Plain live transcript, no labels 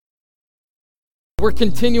We're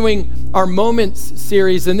continuing our Moments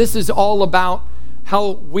series, and this is all about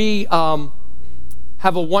how we have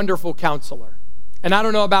a wonderful counselor. And I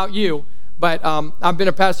don't know about you, but I've been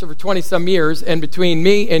a pastor for 20-some years, and between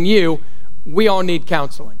me and you, we all need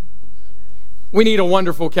counseling. We need a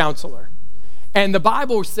wonderful counselor. And the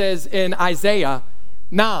Bible says in Isaiah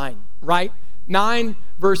 9, right? 9,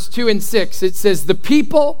 verse 2 and 6, it says, "The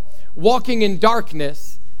people walking in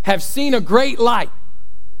darkness have seen a great light.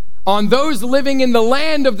 On those living in the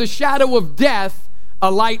land of the shadow of death,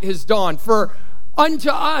 a light has dawned. For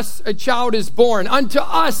unto us a child is born, unto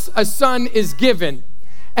us a son is given,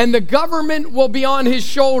 and the government will be on his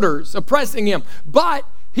shoulders, oppressing him. But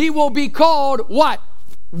he will be called," what?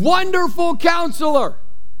 "Wonderful Counselor,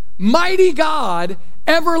 Mighty God,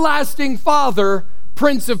 Everlasting Father,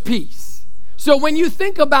 Prince of Peace." So when you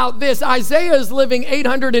think about this, Isaiah is living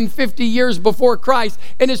 850 years before Christ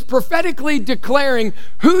and is prophetically declaring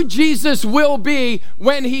who Jesus will be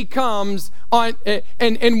when he comes on,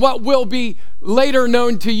 and what will be later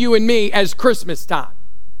known to you and me as Christmas time.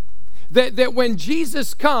 That when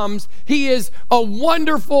Jesus comes, he is a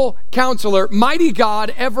wonderful counselor, mighty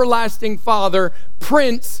God, everlasting Father,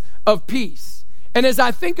 Prince of Peace. And as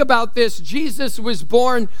I think about this, Jesus was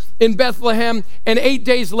born in Bethlehem, and 8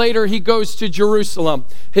 days later, he goes to Jerusalem.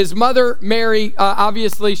 His mother, Mary,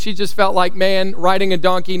 obviously, she just felt like, man, riding a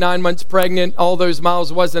donkey, 9 months pregnant, all those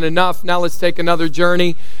miles wasn't enough. Now let's take another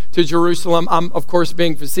journey to Jerusalem. I'm, of course,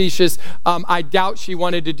 being facetious. I doubt she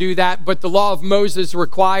wanted to do that, but the law of Moses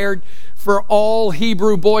required for all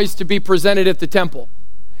Hebrew boys to be presented at the temple,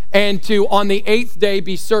 and to, on the 8th day,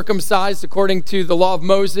 be circumcised according to the law of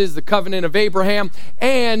Moses, the covenant of Abraham,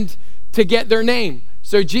 and to get their name.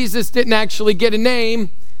 So Jesus didn't actually get a name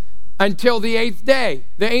until the 8th day.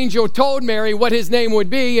 The angel told Mary what his name would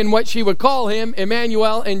be and what she would call him,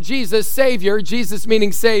 Emmanuel, and Jesus, Savior, Jesus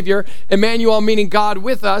meaning Savior, Emmanuel meaning God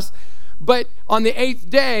with us. But on the 8th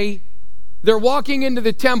day, they're walking into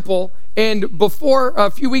the temple. And before,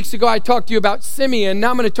 a few weeks ago, I talked to you about Simeon. Now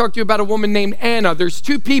I'm going to talk to you about a woman named Anna. There's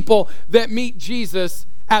two people that meet Jesus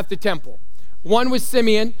at the temple. One was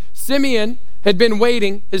Simeon. Simeon had been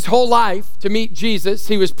waiting his whole life to meet Jesus.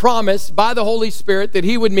 He was promised by the Holy Spirit that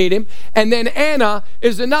he would meet him. And then Anna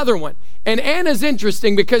is another one. And Anna's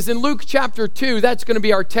interesting because in Luke chapter 2, that's going to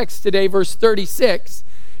be our text today, verse 36,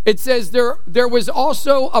 it says there was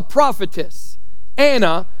also a prophetess,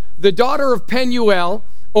 Anna, the daughter of Phanuel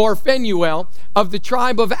of the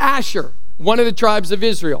tribe of Asher, one of the tribes of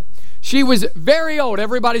Israel. She was very old.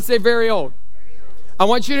 Everybody say very old. I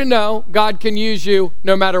want you to know God can use you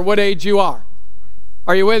no matter what age you are.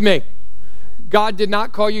 Are you with me? God did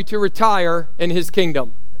not call you to retire in his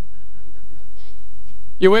kingdom.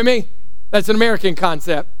 You with me? That's an American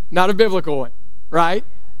concept, not a biblical one, right?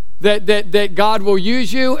 That God will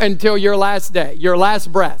use you until your last day, your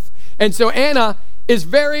last breath. And so Anna is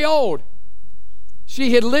very old.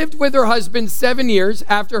 She had lived with her husband 7 years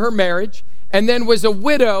after her marriage and then was a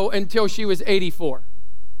widow until she was 84.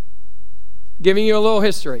 Giving you a little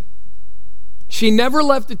history. She never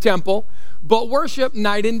left the temple, but worshiped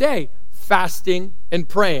night and day, fasting and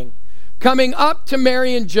praying. Coming up to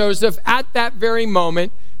Mary and Joseph at that very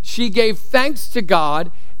moment, she gave thanks to God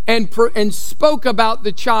and spoke about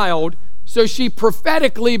the child. So she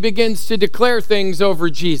prophetically begins to declare things over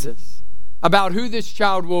Jesus, about who this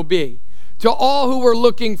child will be, to all who were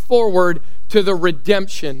looking forward to the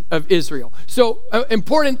redemption of Israel. So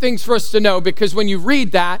important things for us to know, because when you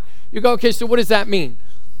read that, you go, okay, so what does that mean?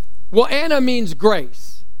 Well, Anna means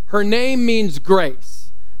grace. Her name means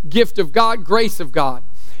grace. Gift of God, grace of God.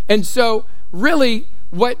 And so really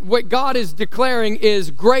what God is declaring is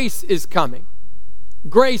grace is coming.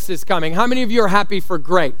 Grace is coming. How many of you are happy for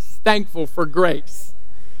grace? Thankful for grace?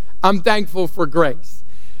 I'm thankful for grace.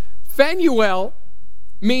 Phanuel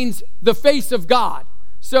means the face of God.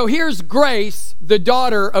 So here's Grace, the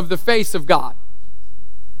daughter of the face of God.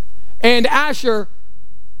 And Asher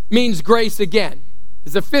means grace again.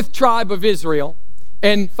 It's the 5th tribe of Israel,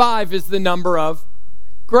 and 5 is the number of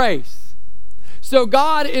grace. So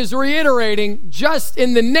God is reiterating, just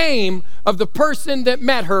in the name of the person that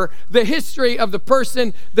met her, the history of the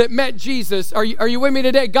person that met Jesus. Are you with me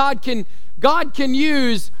today? God can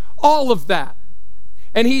use all of that.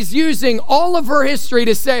 And he's using all of her history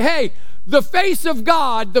to say, hey, the face of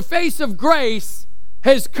God, the face of grace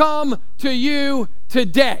has come to you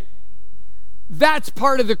today. That's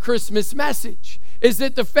part of the Christmas message, is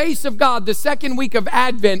that the face of God, the second week of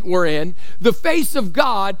Advent we're in, the face of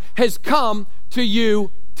God has come to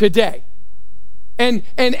you today. And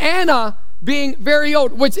Anna being very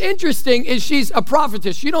old. What's interesting is she's a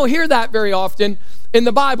prophetess. You don't hear that very often in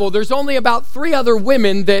the Bible. There's only about 3 other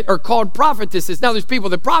women that are called prophetesses. Now, there's people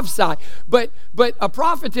that prophesy, but a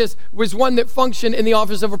prophetess was one that functioned in the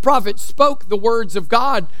office of a prophet, spoke the words of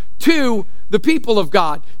God to the people of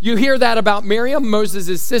God. You hear that about Miriam,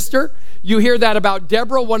 Moses' sister. You hear that about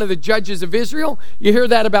Deborah, one of the judges of Israel. You hear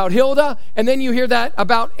that about Hilda, and then you hear that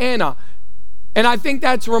about Anna. And I think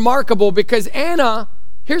that's remarkable because Anna,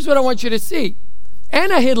 here's what I want you to see.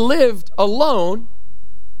 Anna had lived alone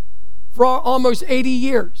for almost 80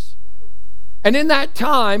 years. And in that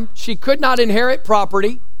time, she could not inherit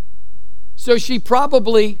property. So she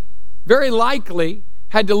probably, very likely,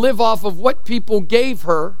 had to live off of what people gave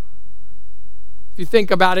her. If you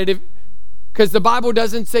think about it, because the Bible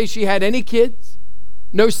doesn't say she had any kids,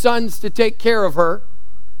 no sons to take care of her.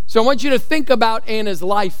 So I want you to think about Anna's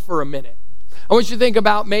life for a minute. I want you to think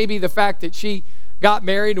about maybe the fact that she got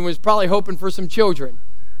married and was probably hoping for some children.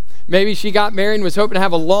 Maybe she got married and was hoping to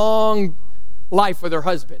have a long life with her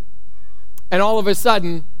husband. And all of a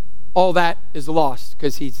sudden, all that is lost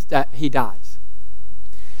because he dies.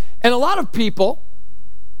 And a lot of people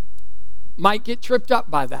might get tripped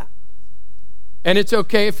up by that. And it's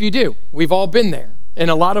okay if you do. We've all been there in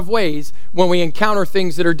a lot of ways when we encounter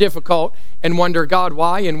things that are difficult and wonder, God,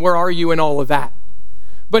 why? And where are you in all of that?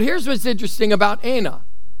 But here's what's interesting about Anna.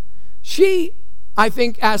 She, I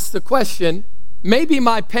think, asked the question, maybe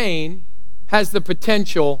my pain has the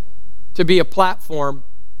potential to be a platform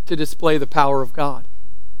to display the power of God.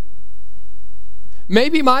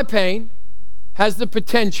 Maybe my pain has the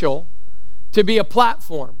potential to be a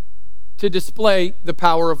platform to display the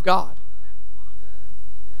power of God.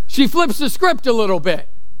 She flips the script a little bit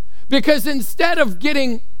because instead of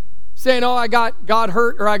saying, oh, I got God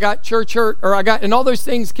hurt or I got church hurt or and all those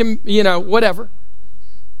things can, whatever.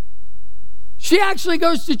 She actually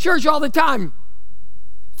goes to church all the time.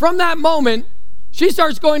 From that moment, she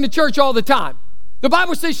starts going to church all the time. The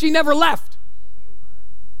Bible says she never left.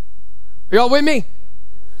 Are y'all with me?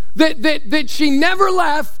 That she never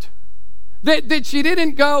left, that she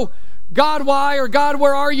didn't go, God, why? Or God,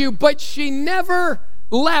 where are you? But she never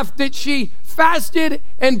left, that she fasted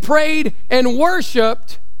and prayed and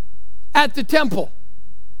worshiped at the temple.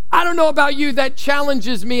 I don't know about you, that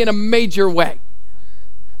challenges me in a major way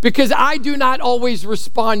because I do not always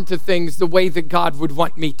respond to things the way that God would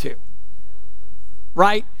want me to.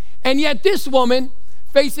 Right? And yet this woman,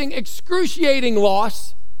 facing excruciating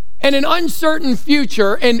loss and an uncertain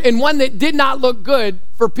future and one that did not look good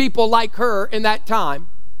for people like her in that time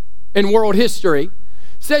in world history,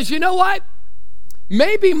 says, you know what?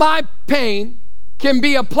 Maybe my pain can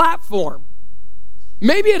be a platform.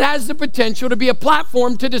 Maybe it has the potential to be a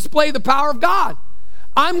platform to display the power of God.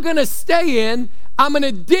 I'm going to stay in, I'm going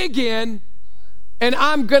to dig in, and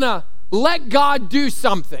I'm going to let God do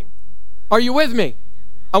something. Are you with me?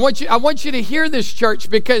 I want you to hear this, church,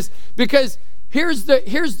 because here's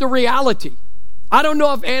the reality. I don't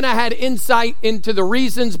know if Anna had insight into the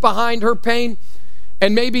reasons behind her pain,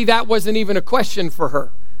 and maybe that wasn't even a question for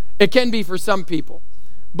her. It can be for some people.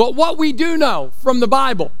 But what we do know from the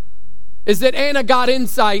Bible is that Anna got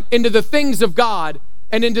insight into the things of God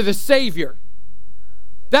and into the Savior.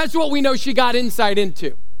 That's what we know she got insight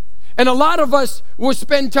into. And a lot of us will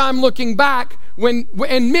spend time looking back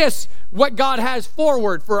and miss what God has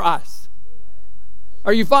forward for us.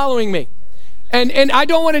 Are you following me? And I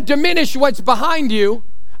don't want to diminish what's behind you.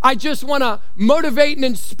 I just want to motivate and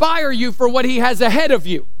inspire you for what He has ahead of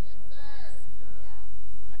you.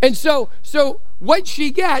 And so what she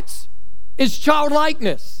gets is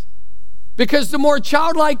childlikeness. Because the more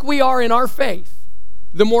childlike we are in our faith,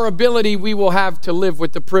 the more ability we will have to live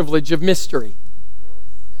with the privilege of mystery.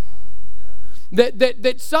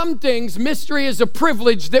 That some things, mystery is a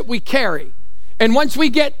privilege that we carry. And once we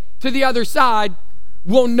get to the other side,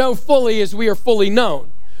 we'll know fully as we are fully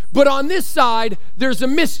known. But on this side, there's a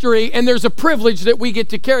mystery and there's a privilege that we get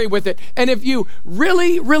to carry with it. And if you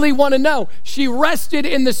really, really want to know, she rested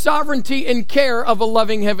in the sovereignty and care of a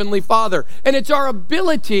loving Heavenly Father. And it's our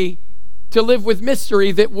ability to live with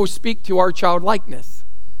mystery that will speak to our childlikeness.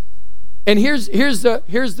 And here's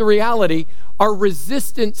the reality. Our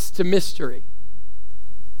resistance to mystery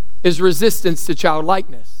is resistance to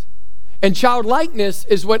childlikeness. And childlikeness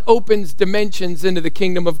is what opens dimensions into the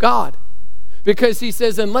kingdom of God. Because He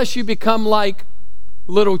says, unless you become like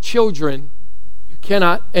little children, you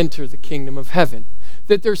cannot enter the kingdom of heaven.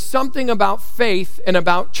 That there's something about faith and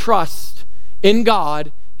about trust in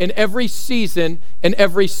God in every season, in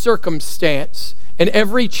every circumstance, in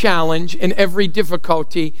every challenge, in every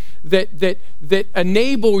difficulty that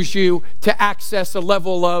enables you to access a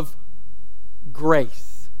level of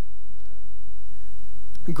grace.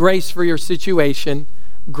 grace for your situation,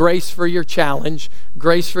 grace for your challenge,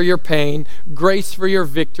 grace for your pain, grace for your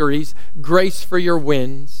victories, grace for your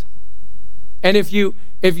wins. And if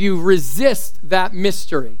you resist that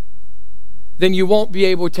mystery, then you won't be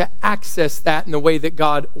able to access that in the way that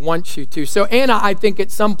God wants you to. So Anna, I think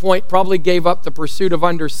at some point probably gave up the pursuit of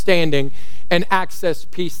understanding and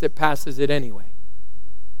accessed peace that passes it anyway.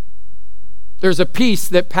 There's a peace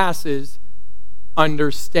that passes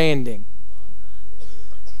understanding.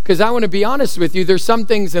 Because I want to be honest with you, there's some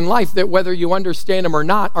things in life that whether you understand them or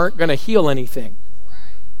not aren't going to heal anything.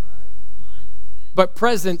 But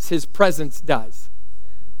his presence does.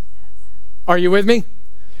 Are you with me?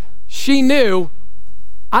 She knew,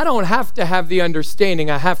 I don't have to have the understanding,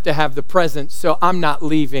 I have to have the presence, so I'm not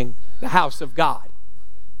leaving the house of God.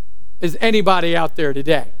 Is anybody out there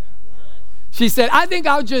today? She said, I think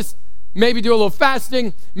I'll just maybe do a little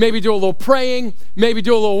fasting, maybe do a little praying, maybe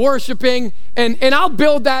do a little worshiping, and I'll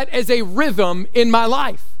build that as a rhythm in my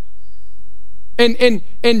life.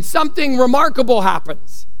 And something remarkable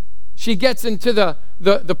happens. She gets into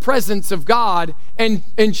the presence of God,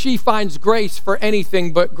 and she finds grace for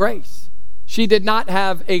anything but grace. She did not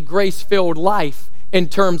have a grace-filled life in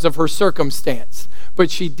terms of her circumstance, but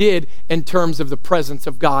she did in terms of the presence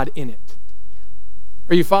of God in it.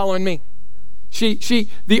 Are you following me? She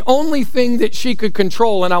the only thing that she could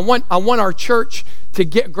control, and I want our church to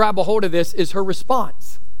grab a hold of this, is her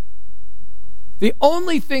response. The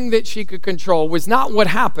only thing that she could control was not what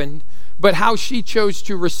happened, but how she chose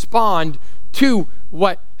to respond to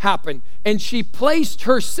what happened. And she placed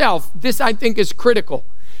herself, this I think is critical,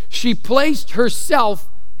 she placed herself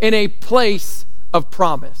in a place of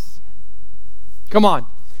promise. Come on.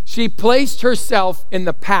 She placed herself in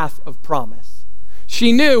the path of promise.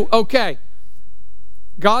 She knew, okay,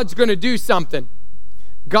 God's going to do something.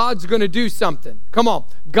 God's going to do something. Come on.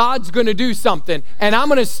 God's going to do something. And I'm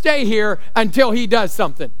going to stay here until he does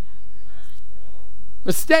something.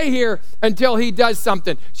 But stay here until he does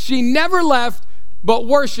something. She never left, but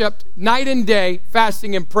worshiped night and day,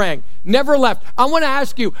 fasting and praying. Never left. I want to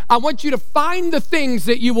ask you, I want you to find the things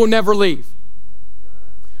that you will never leave.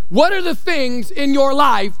 What are the things in your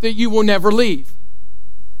life that you will never leave?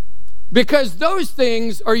 Because those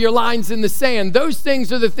things are your lines in the sand. Those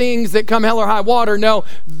things are the things that come hell or high water. No,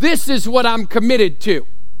 this is what I'm committed to.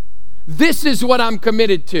 This is what I'm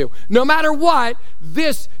committed to. No matter what,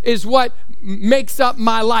 this is what makes up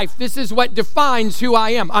my life. This is what defines who I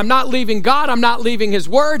am. I'm not leaving God. I'm not leaving his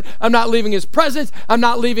word. I'm not leaving his presence. I'm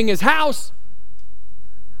not leaving his house.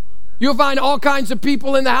 You'll find all kinds of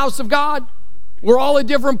people in the house of God. We're all at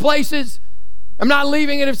different places. I'm not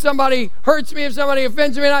leaving it if somebody hurts me, if somebody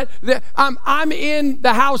offends me. I'm in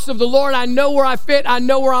the house of the Lord. I know where I fit. I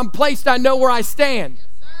know where I'm placed. I know where I stand. Yes,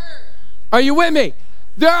 sir. Are you with me?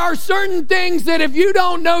 There are certain things that if you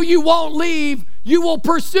don't know you won't leave, you will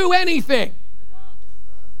pursue anything.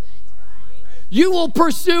 You will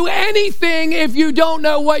pursue anything if you don't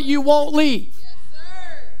know what you won't leave. Yes,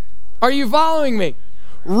 sir. Are you following me?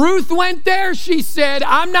 Ruth went there. She said,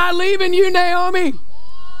 I'm not leaving you, Naomi.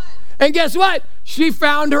 And guess what? She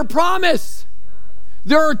found her promise.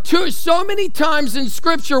 There are so many times in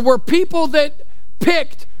Scripture where people that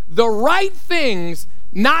picked the right things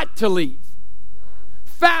not to leave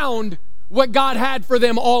found what God had for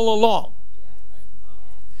them all along.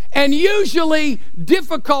 And usually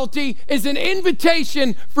difficulty is an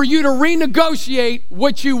invitation for you to renegotiate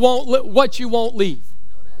what you won't leave.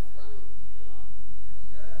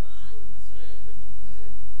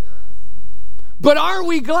 But are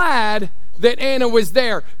we glad that Anna was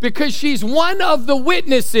there? Because she's one of the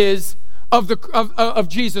witnesses of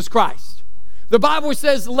Jesus Christ. The Bible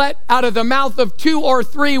says, let out of the mouth of 2 or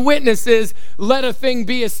 3 witnesses, let a thing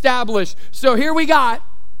be established. So here we got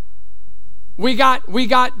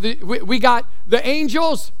the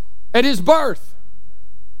angels at his birth.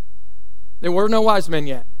 There were no wise men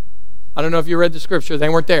yet. I don't know if you read the scripture. They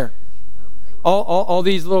weren't there. All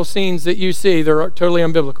these little scenes that you see, they're totally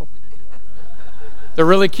unbiblical. They're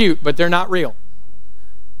really cute, but they're not real.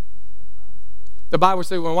 The Bible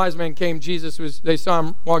says when wise men came, they saw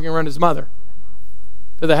him walking around his mother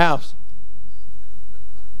to the house.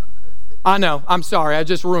 I know, I'm sorry, I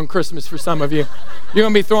just ruined Christmas for some of you. You're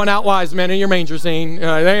going to be throwing out wise men in your manger scene.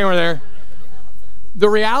 They were there. The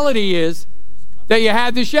reality is that you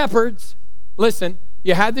had the shepherds. Listen,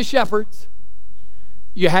 you had the shepherds.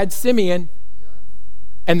 You had Simeon.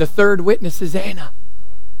 And the third witness is Anna.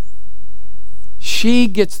 She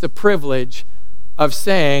gets the privilege of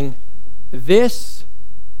saying, this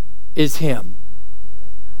is him.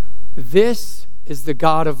 This is the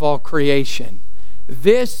God of all creation.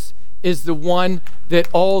 This is the one that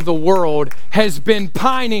all the world has been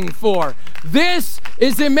pining for. This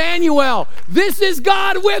is Emmanuel. This is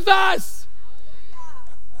God with us.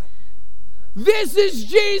 This is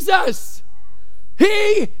Jesus.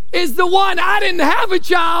 He is the one. I didn't have a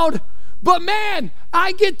child, but man,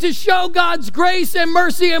 I get to show God's grace and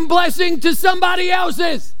mercy and blessing to somebody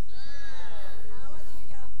else's.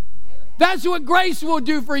 That's what grace will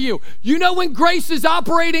do for you. You know when grace is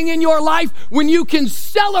operating in your life? When you can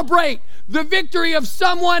celebrate the victory of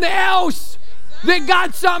someone else that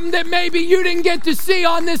got something that maybe you didn't get to see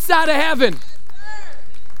on this side of heaven.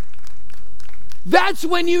 That's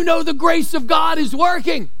when you know the grace of God is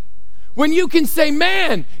working. When you can say,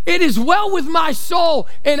 man, it is well with my soul,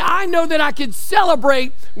 and I know that I can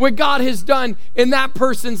celebrate what God has done in that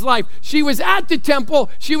person's life. She was at the temple.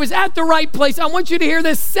 She was at the right place. I want you to hear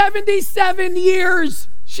this. 77 years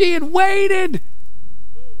she had waited.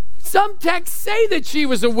 Some texts say that she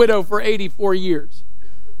was a widow for 84 years.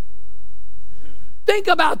 Think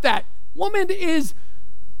about that. Woman is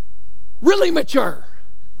really mature.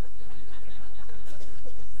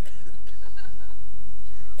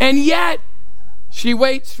 And yet, she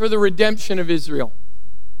waits for the redemption of Israel.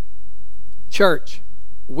 Church,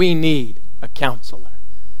 we need a counselor.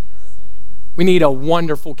 We need a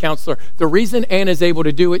wonderful counselor. The reason Anna's able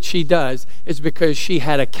to do what she does is because she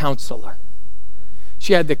had a counselor.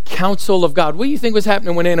 She had the counsel of God. What do you think was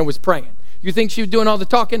happening when Anna was praying? You think she was doing all the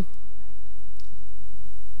talking?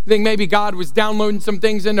 You think maybe God was downloading some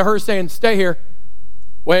things into her saying, stay here.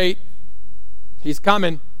 Wait. He's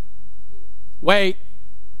coming. Wait.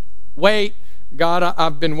 Wait, God,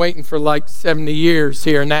 I've been waiting for like 70 years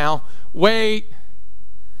here now. Wait.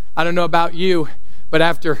 I don't know about you, but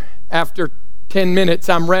after 10 minutes,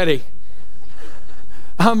 I'm ready.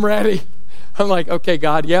 I'm ready. I'm like, okay,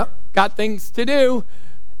 God, yep, got things to do.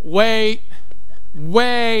 Wait. Do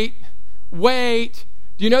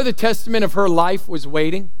you know the testament of her life was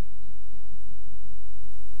waiting?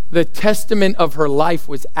 The testament of her life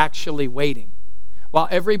was actually waiting. While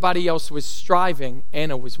everybody else was striving,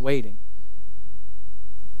 Anna was waiting.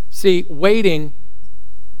 See, waiting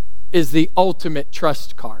is the ultimate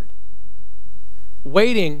trust card.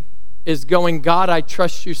 Waiting is going, God, I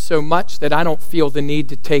trust you so much that I don't feel the need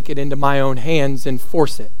to take it into my own hands and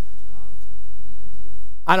force it.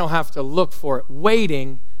 I don't have to look for it.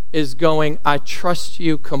 Waiting is going, I trust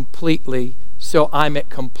you completely, so I'm at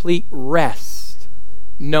complete rest,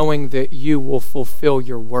 knowing that you will fulfill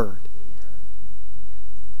your word.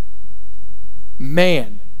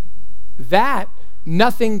 Man, that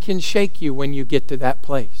nothing can shake you when you get to that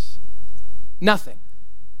place. Nothing.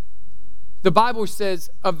 The Bible says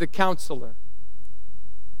of the counselor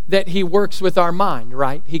that he works with our mind,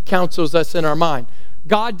 right? He counsels us in our mind.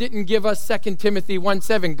 God didn't give us 2 Timothy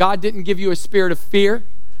 1:7. God didn't give you a spirit of fear,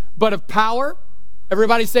 but of power.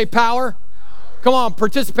 Everybody say power. Come on,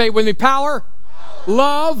 participate with me. Power,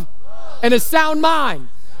 love, and a sound mind.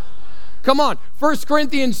 Come on. 1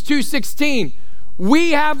 Corinthians 2:16.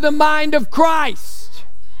 We have the mind of Christ.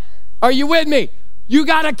 Are you with me? You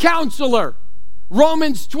got a counselor.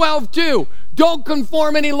 Romans 12:2. Don't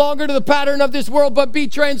conform any longer to the pattern of this world, but be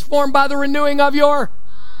transformed by the renewing of your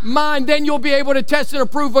mind. Then you'll be able to test and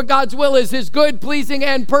approve what God's will is, his good, pleasing,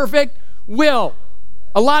 and perfect will.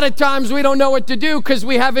 A lot of times we don't know what to do because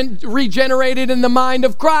we haven't regenerated in the mind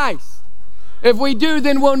of Christ. If we do,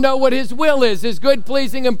 then we'll know what his will is, his good,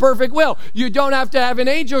 pleasing, and perfect will. You don't have to have an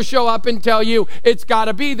angel show up and tell you it's got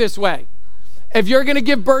to be this way. If you're going to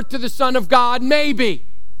give birth to the Son of God, maybe.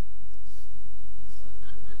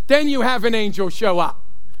 Then you have an angel show up.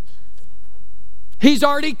 He's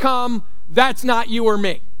already come. That's not you or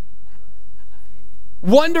me.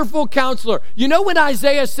 Wonderful counselor. You know when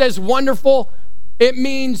Isaiah says wonderful, it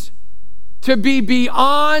means to be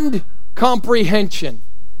beyond comprehension.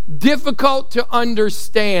 Difficult to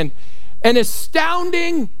understand, an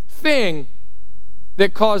astounding thing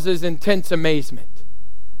that causes intense amazement.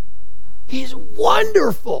 He's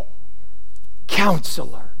wonderful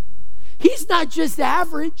counselor. He's not just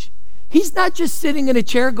average. He's not just sitting in a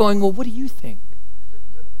chair going, well, what do you think?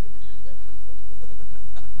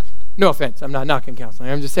 No offense, I'm not knocking counseling.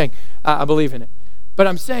 I'm just saying I believe in it. But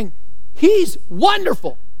I'm saying he's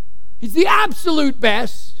wonderful. He's the absolute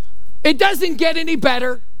best. It doesn't get any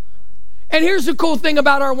better. And here's the cool thing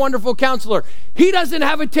about our wonderful counselor. He doesn't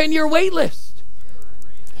have a 10-year wait list.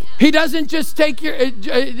 He doesn't just take your,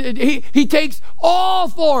 he takes all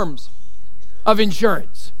forms of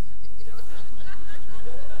insurance.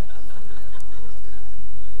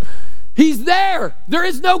 He's there. There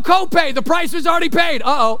is no copay. The price is already paid.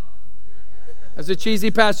 Uh-oh. That's a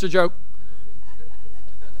cheesy pastor joke.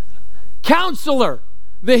 Counselor.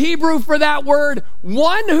 The Hebrew for that word,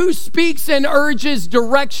 one who speaks and urges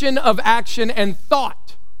direction of action and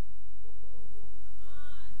thought.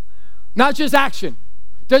 Not just action.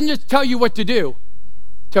 Doesn't just tell you what to do.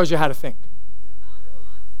 Tells you how to think.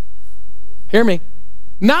 Hear me.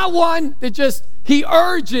 Not one that just, he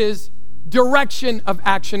urges direction of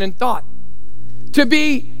action and thought.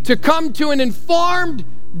 To come to an informed,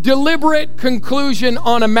 deliberate conclusion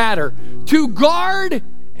on a matter. To guard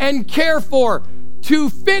and care for. To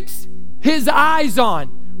fix his eyes on.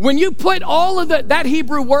 When you put all of that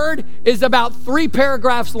Hebrew word is about 3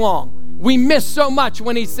 paragraphs long. We miss so much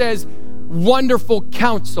when he says, wonderful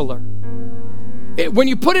counselor. When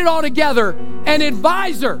you put it all together, an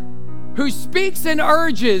advisor who speaks and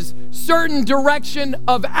urges certain direction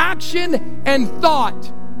of action and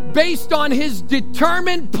thought based on his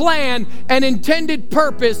determined plan and intended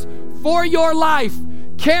purpose for your life,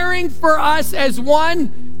 caring for us as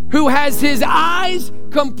one who has his eyes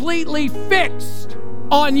completely fixed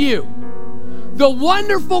on you. The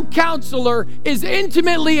wonderful counselor is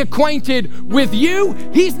intimately acquainted with you.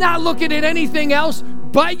 He's not looking at anything else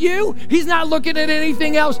but you. He's not looking at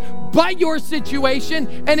anything else but your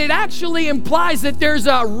situation. And it actually implies that there's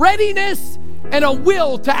a readiness and a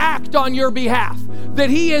will to act on your behalf. That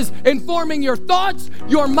he is informing your thoughts,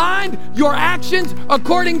 your mind, your actions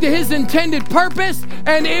according to his intended purpose,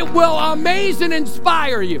 and it will amaze and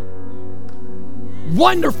inspire you.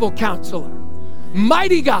 Wonderful counselor,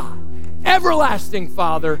 mighty God, everlasting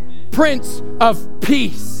Father, Prince of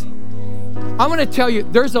Peace. I'm going to tell you,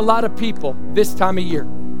 there's a lot of people this time of year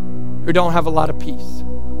who don't have a lot of peace.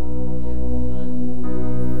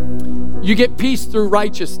 You get peace through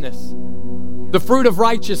righteousness. The fruit of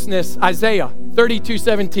righteousness, Isaiah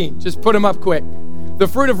 32:17. Just put them up quick. The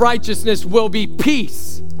fruit of righteousness will be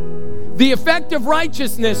peace. The effect of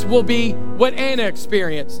righteousness will be what Anna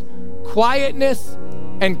experienced. Quietness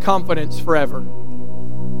and confidence forever.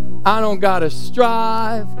 I don't gotta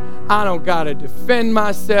strive. I don't gotta defend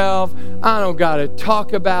myself. I don't gotta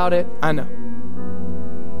talk about it. I know.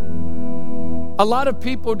 A lot of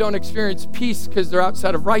people don't experience peace because they're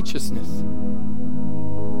outside of righteousness.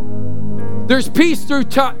 There's peace through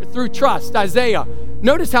trust. Isaiah.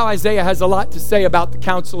 Notice how Isaiah has a lot to say about the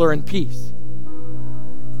counselor and peace.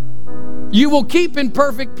 You will keep in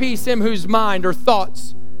perfect peace him whose mind or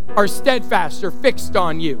thoughts are steadfast or fixed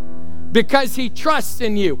on you, because he trusts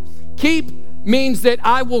in you. Keep means that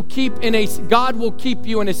God will keep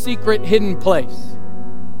you in a secret, hidden place.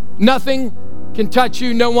 Nothing can touch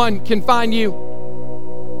you. No one can find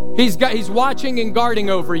you. He's watching and guarding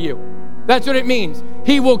over you. That's what it means.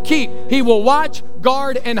 He will watch,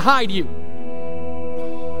 guard, and hide you.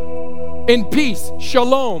 In peace,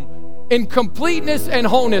 shalom, in completeness and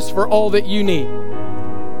wholeness for all that you need.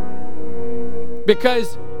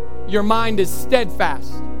 Because your mind is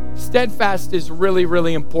steadfast. Steadfast is really,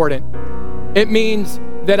 really important. It means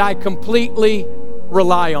that I completely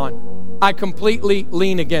rely on. I completely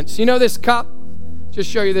lean against. You know this cup? Just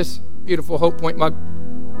show you this beautiful Hope Point mug.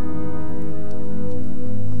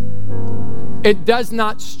 It does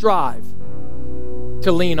not strive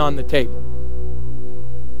to lean on the table.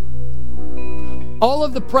 All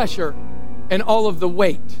of the pressure and all of the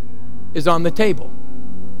weight is on the table.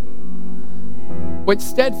 What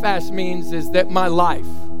steadfast means is that my life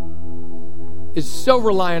is so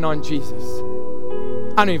reliant on Jesus,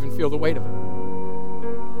 I don't even feel the weight of it.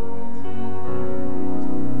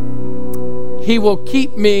 He will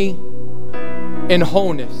keep me in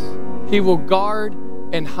wholeness. He will guard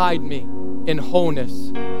and hide me in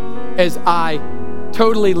wholeness as I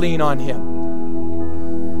totally lean on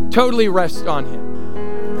him, totally rest on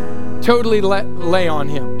him, totally lay on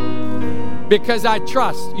him, because I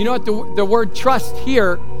trust. You know what the word trust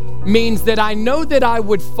here means? That I know that I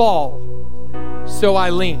would fall, so I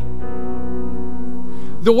lean.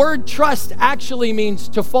 The word trust actually means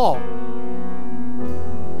to fall,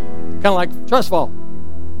 kind of like trust fall.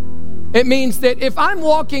 It means that if I'm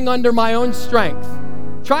walking under my own strength,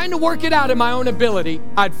 trying to work it out in my own ability,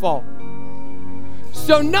 I'd fall.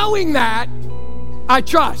 So knowing that, I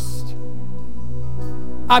trust.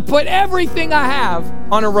 I put everything I have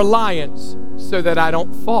on a reliance so that I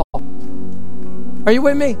don't fall. Are you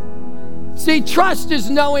with me? See, trust is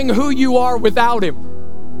knowing who you are without him.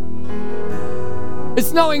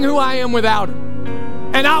 It's knowing who I am without him.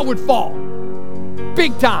 And I would fall.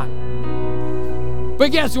 Big time.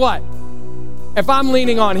 But guess what? If I'm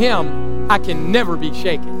leaning on him, I can never be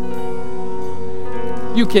shaken.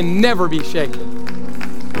 You can never be shaken.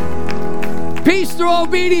 Peace through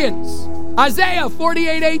obedience. Isaiah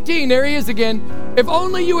 48:18. There he is again. If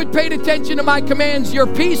only you had paid attention to my commands, your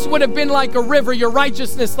peace would have been like a river, your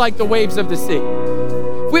righteousness like the waves of the sea.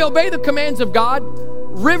 we obey the commands of God,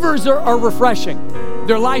 rivers are refreshing.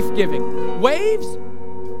 They're life-giving. Waves,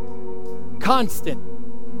 constant.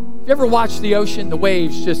 If you ever watch the ocean, the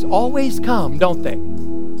waves just always come, don't they?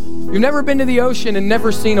 You've never been to the ocean and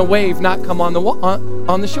never seen a wave not come on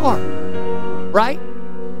the shore, right?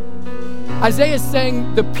 Isaiah is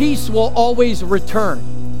saying the peace will always return.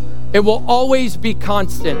 It will always be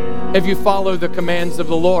constant if you follow the commands of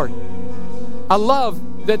the Lord. I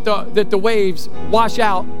love that the waves wash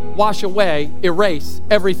out, wash away, erase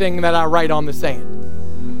everything that I write on the sand.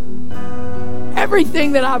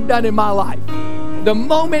 Everything that I've done in my life. The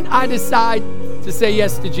moment I decide to say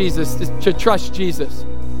yes to Jesus, to trust Jesus,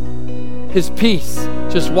 His peace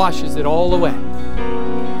just washes it all away.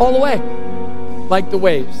 All away. Like the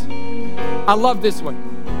waves. I love this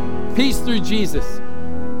one. Peace through Jesus.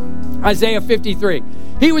 Isaiah 53.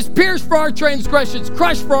 He was pierced for our transgressions,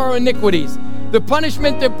 crushed for our iniquities. The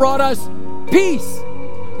punishment that brought us peace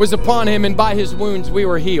was upon Him, and by His wounds we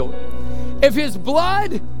were healed. If His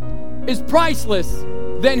blood is priceless,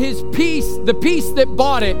 then His peace, the peace that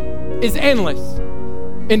bought it, is endless,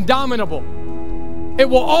 indomitable. It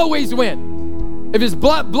will always win. If His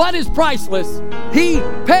blood is priceless, He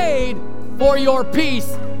paid for your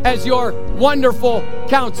peace as your wonderful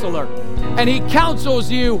counselor. And He counsels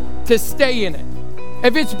you to stay in it.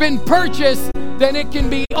 If it's been purchased, then it can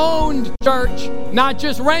be owned, church, not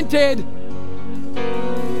just rented.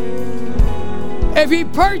 If He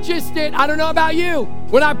purchased it, I don't know about you.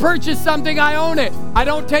 When I purchase something, I own it. I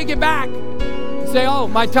don't take it back. Say, oh,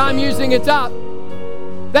 my time using it's up.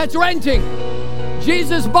 That's renting.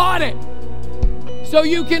 Jesus bought it, so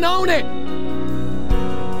you can own it.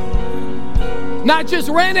 Not just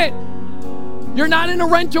rent it. You're not in a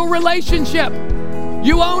rental relationship.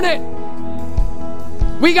 You own it.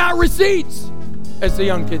 We got receipts, as the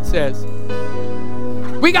young kid says.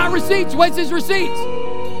 We got receipts. What's His receipts?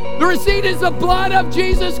 The receipt is the blood of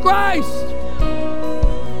Jesus Christ.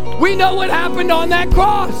 We know what happened on that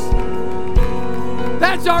cross.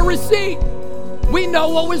 That's our receipt. We know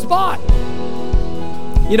what was bought.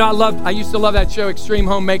 You know, I used to love that show, Extreme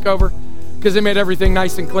Home Makeover, because they made everything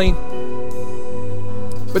nice and clean.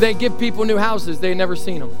 But they'd give people new houses. They had never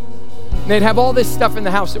seen them. And they'd have all this stuff in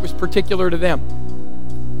the house that was particular to them.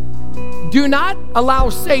 Do not allow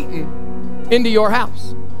Satan into your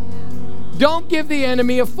house. Don't give the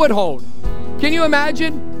enemy a foothold. Can you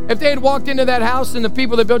imagine if they had walked into that house and the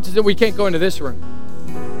people that built it said, we can't go into this room?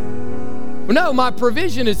 Well, no, my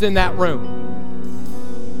provision is in that room.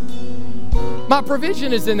 My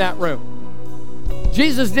provision is in that room.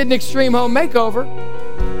 Jesus did an extreme home makeover,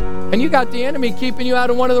 and you got the enemy keeping you out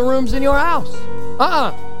of one of the rooms in your house.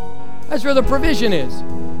 That's where the provision is.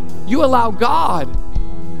 You allow God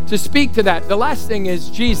to speak to that. The last thing is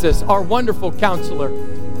Jesus, our wonderful counselor,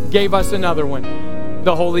 gave us another one,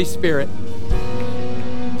 the Holy Spirit.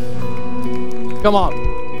 Come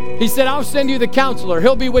on. He said, I'll send you the counselor.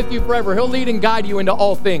 He'll be with you forever. He'll lead and guide you into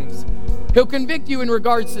all things. He'll convict you in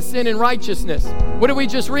regards to sin and righteousness. What did we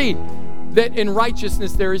just read? That in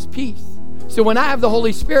righteousness there is peace. So when I have the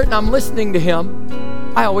Holy Spirit and I'm listening to Him,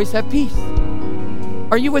 I always have peace.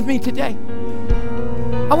 Are you with me today?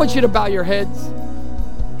 I want you to bow your heads.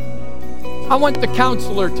 I want the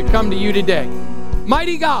counselor to come to you today.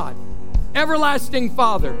 Mighty God, everlasting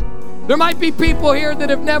Father. There might be people here that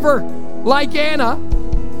have never, like Anna,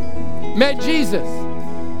 met Jesus.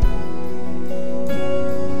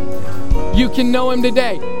 You can know Him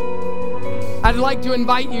today. I'd like to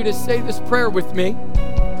invite you to say this prayer with me.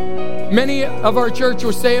 Many of our church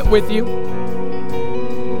will say it with you.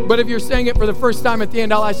 But if you're saying it for the first time at the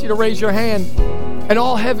end, I'll ask you to raise your hand, and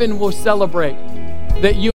all heaven will celebrate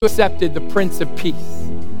that you accepted the Prince of Peace,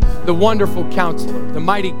 the wonderful counselor, the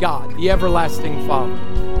mighty God, the everlasting Father.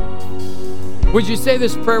 Would you say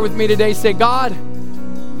this prayer with me today? Say, God,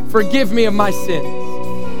 forgive me of my sins.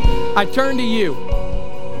 I turn to you.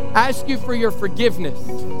 I ask you for your forgiveness.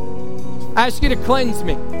 I ask you to cleanse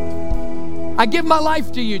me. I give my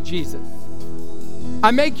life to you, Jesus.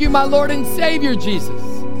 I make you my Lord and Savior, Jesus.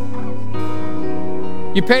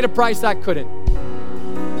 You paid a price I couldn't,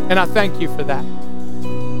 and I thank you for that.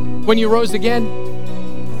 When you rose again,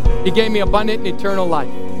 you gave me abundant and eternal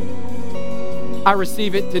life. I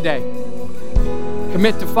receive it today.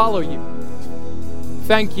 Commit to follow you.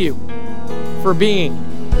 Thank you for being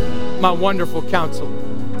my wonderful counselor,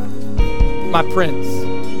 my Prince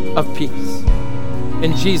of Peace.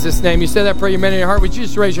 In Jesus' name. You said that prayer, you meant it in your heart. Would you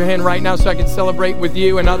just raise your hand right now so I can celebrate with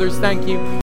you and others? Thank you.